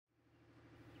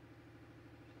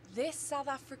This South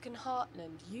African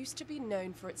heartland used to be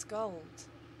known for its gold.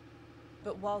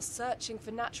 But while searching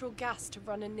for natural gas to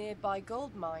run a nearby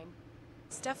gold mine,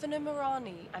 Stefano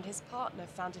Marani and his partner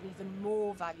found an even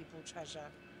more valuable treasure,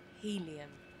 helium.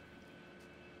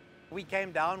 We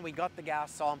came down, we got the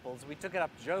gas samples, we took it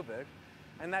up to Joburg,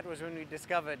 and that was when we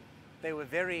discovered there were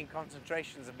varying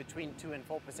concentrations of between 2 and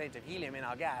 4% of helium in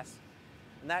our gas,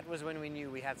 and that was when we knew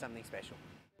we had something special.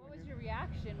 What was your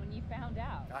reaction when you found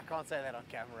out? I can't say that on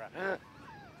camera.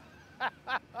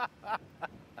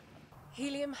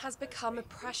 Helium has become a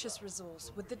precious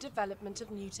resource with the development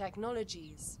of new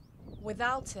technologies.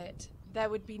 Without it, there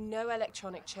would be no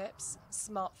electronic chips,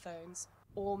 smartphones,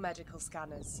 or medical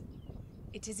scanners.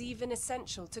 It is even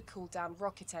essential to cool down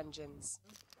rocket engines.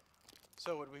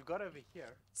 So what we've got over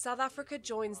here... South Africa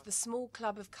joins the small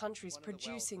club of countries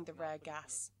producing the rare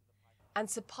gas and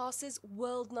surpasses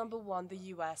world number 1, the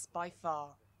US, by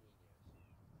far.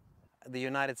 The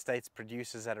United States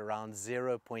produces at around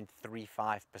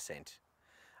 0.35%.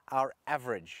 Our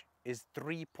average is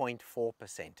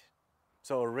 3.4%.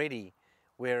 So already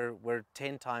we're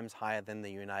 10 times higher than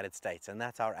the United States, and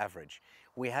that's our average.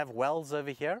 We have wells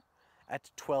over here at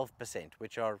 12%,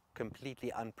 which are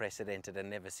completely unprecedented and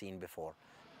never seen before.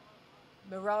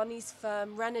 Marani's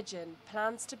firm Renogen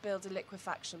plans to build a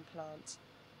liquefaction plant,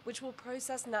 which will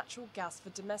process natural gas for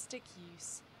domestic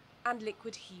use and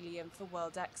liquid helium for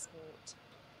world export.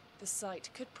 The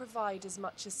site could provide as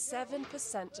much as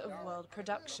 7% of world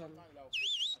production.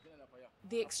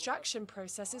 The extraction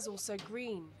process is also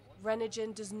green.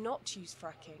 Renogen does not use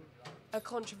fracking, a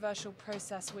controversial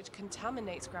process which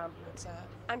contaminates groundwater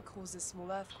and causes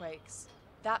small earthquakes.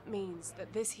 That means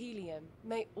that this helium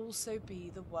may also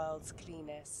be the world's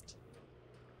cleanest.